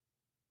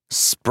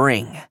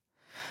Spring.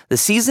 The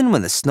season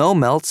when the snow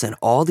melts and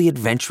all the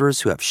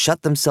adventurers who have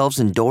shut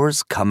themselves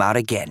indoors come out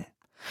again.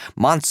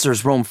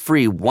 Monsters roam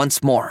free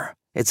once more.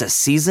 It's a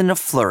season of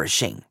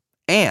flourishing.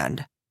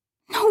 And...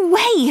 No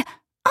way!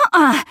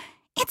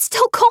 It's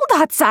still cold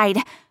outside.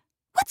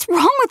 What's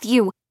wrong with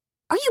you?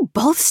 Are you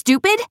both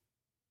stupid?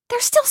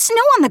 There's still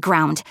snow on the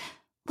ground.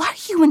 Why are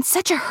you in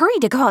such a hurry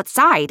to go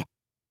outside?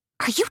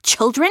 Are you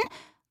children?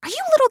 Are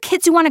you little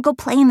kids who want to go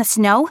play in the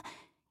snow?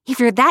 If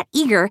you're that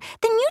eager,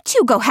 then you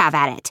two go have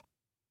at it.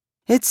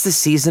 it's the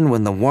season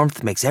when the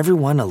warmth makes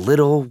everyone a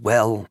little,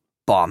 well,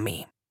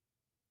 balmy.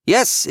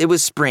 Yes, it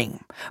was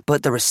spring,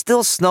 but there was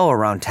still snow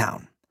around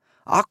town.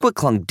 Aqua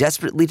clung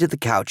desperately to the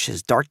couch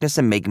as Darkness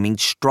and Megumin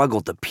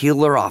struggled to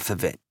peel her off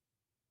of it.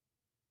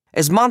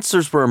 As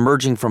monsters were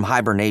emerging from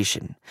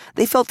hibernation,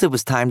 they felt it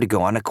was time to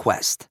go on a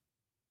quest.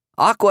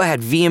 Aqua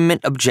had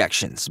vehement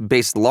objections,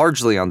 based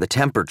largely on the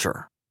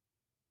temperature.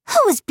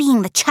 Who is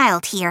being the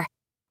child here?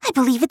 I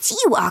believe it's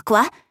you,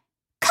 Aqua.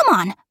 Come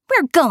on,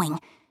 we're going.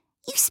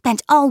 You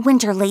spent all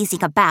winter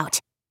lazing about.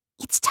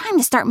 It's time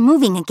to start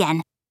moving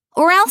again.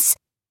 Or else...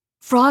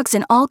 Frogs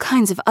and all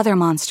kinds of other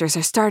monsters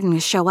are starting to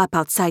show up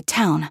outside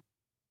town.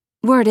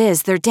 Word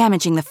is they're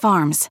damaging the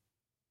farms.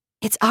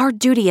 It's our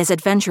duty as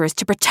adventurers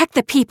to protect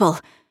the people.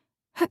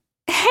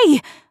 Hey,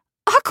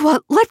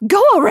 Aqua, let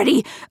go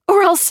already,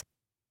 or else...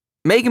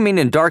 Megumin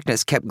and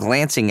Darkness kept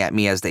glancing at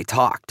me as they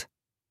talked.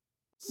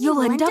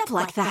 You'll end up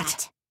like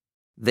that.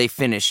 They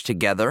finished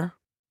together.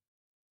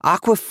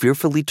 Aqua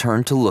fearfully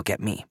turned to look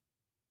at me.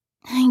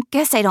 I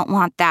guess I don't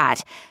want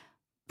that.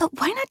 But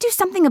why not do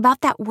something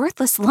about that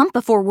worthless lump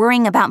before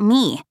worrying about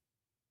me?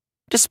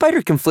 Despite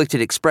her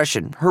conflicted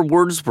expression, her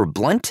words were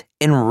blunt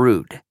and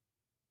rude.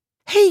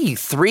 Hey, you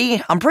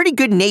three, I'm pretty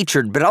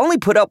good-natured, but I only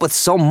put up with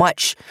so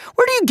much.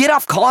 Where do you get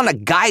off calling a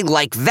guy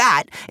like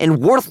that and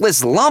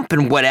worthless lump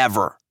and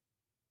whatever?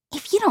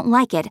 If you don't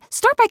like it,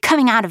 start by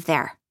coming out of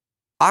there.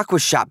 Aqua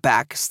shot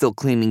back, still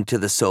clinging to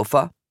the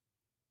sofa.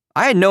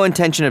 I had no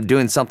intention of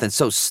doing something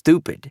so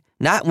stupid,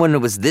 not when it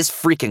was this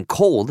freaking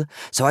cold,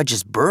 so I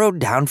just burrowed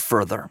down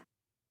further.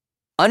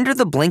 Under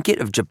the blanket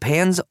of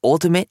Japan's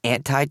ultimate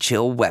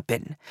anti-chill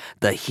weapon,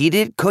 the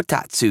heated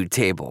kotatsu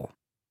table.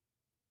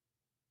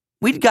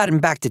 We'd gotten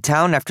back to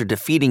town after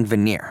defeating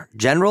Veneer,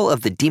 general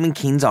of the Demon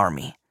King's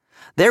army.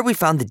 There we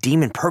found the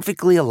demon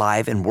perfectly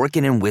alive and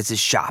working in Wiz's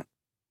shop.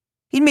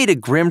 He'd made a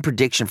grim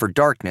prediction for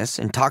Darkness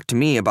and talked to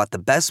me about the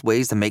best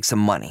ways to make some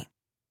money.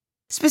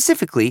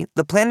 Specifically,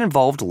 the plan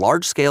involved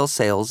large-scale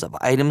sales of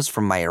items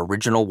from my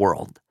original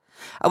world.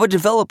 I would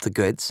develop the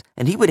goods,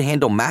 and he would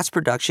handle mass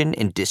production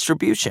and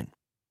distribution.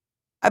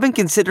 I've been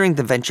considering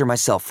the venture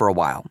myself for a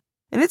while,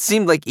 and it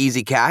seemed like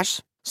easy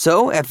cash.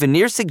 So, at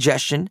Veneer's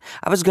suggestion,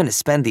 I was going to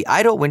spend the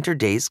idle winter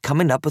days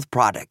coming up with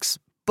products.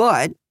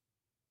 But...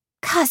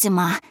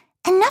 Kazuma,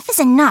 enough is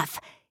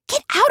enough.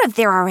 Get out of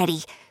there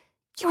already.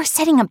 You are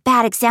setting a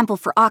bad example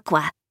for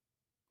Aqua.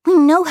 We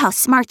know how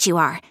smart you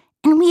are,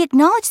 and we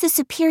acknowledge the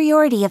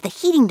superiority of the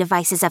heating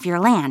devices of your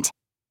land.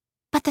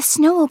 But the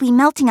snow will be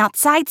melting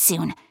outside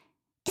soon.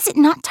 Is it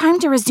not time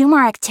to resume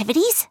our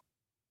activities?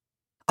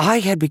 I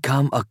had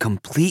become a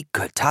complete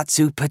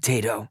kotatsu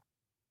potato.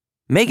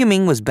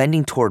 Megumin was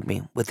bending toward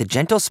me with a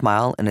gentle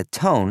smile and a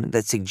tone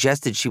that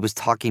suggested she was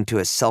talking to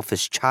a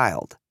selfish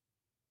child.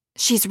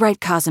 She's right,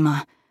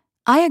 Kazuma.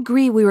 I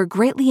agree we were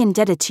greatly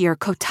indebted to your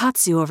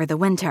kotatsu over the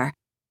winter.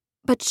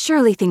 But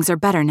surely things are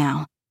better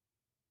now.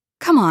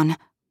 Come on,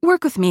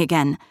 work with me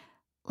again.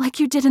 Like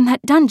you did in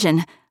that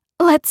dungeon.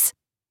 Let's...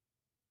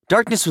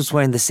 Darkness was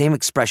wearing the same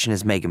expression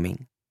as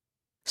Megumin.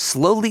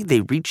 Slowly,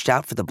 they reached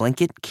out for the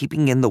blanket,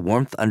 keeping in the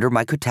warmth under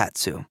my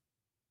kotatsu.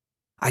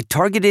 I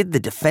targeted the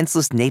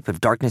defenseless nape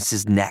of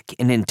Darkness's neck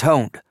and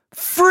intoned,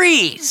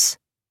 "Freeze!"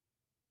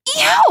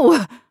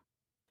 Yow!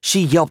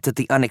 She yelped at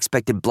the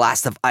unexpected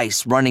blast of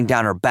ice running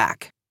down her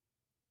back.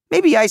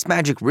 Maybe ice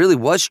magic really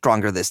was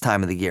stronger this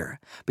time of the year,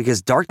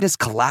 because Darkness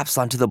collapsed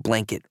onto the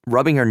blanket,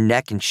 rubbing her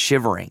neck and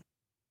shivering.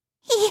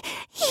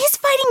 He's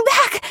fighting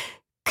back!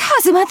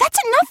 Kazuma, that's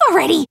enough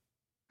already!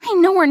 I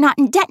know we're not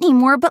in debt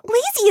anymore, but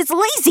lazy is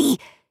lazy!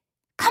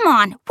 Come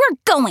on, we're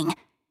going!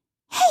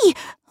 Hey,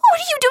 what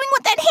are you doing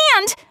with that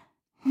hand?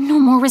 No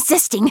more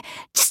resisting.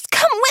 Just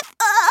come with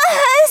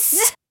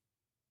us!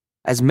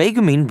 As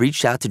Megumin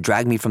reached out to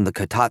drag me from the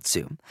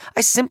kotatsu,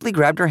 I simply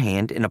grabbed her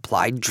hand and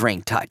applied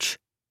Drain Touch.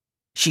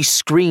 She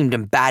screamed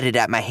and batted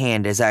at my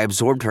hand as I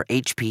absorbed her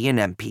HP and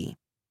MP.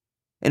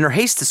 In her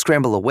haste to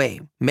scramble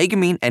away,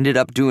 Megumin ended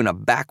up doing a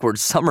backward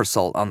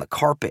somersault on the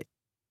carpet.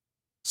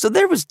 So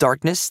there was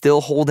Darkness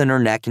still holding her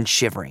neck and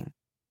shivering,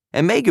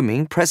 and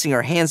Megumin pressing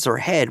her hands to her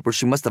head where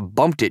she must have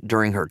bumped it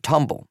during her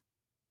tumble.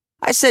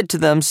 I said to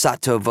them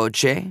sotto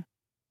voce,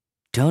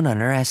 "Don't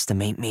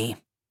underestimate me.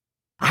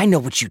 I know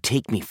what you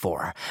take me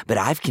for, but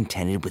I've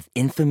contended with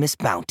infamous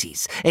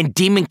bounties and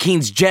Demon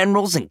King's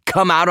generals and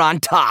come out on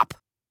top.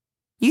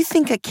 You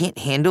think I can't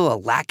handle a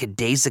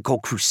lackadaisical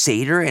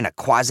crusader and a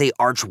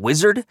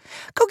quasi-arch-wizard?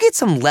 Go get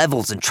some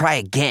levels and try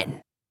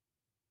again."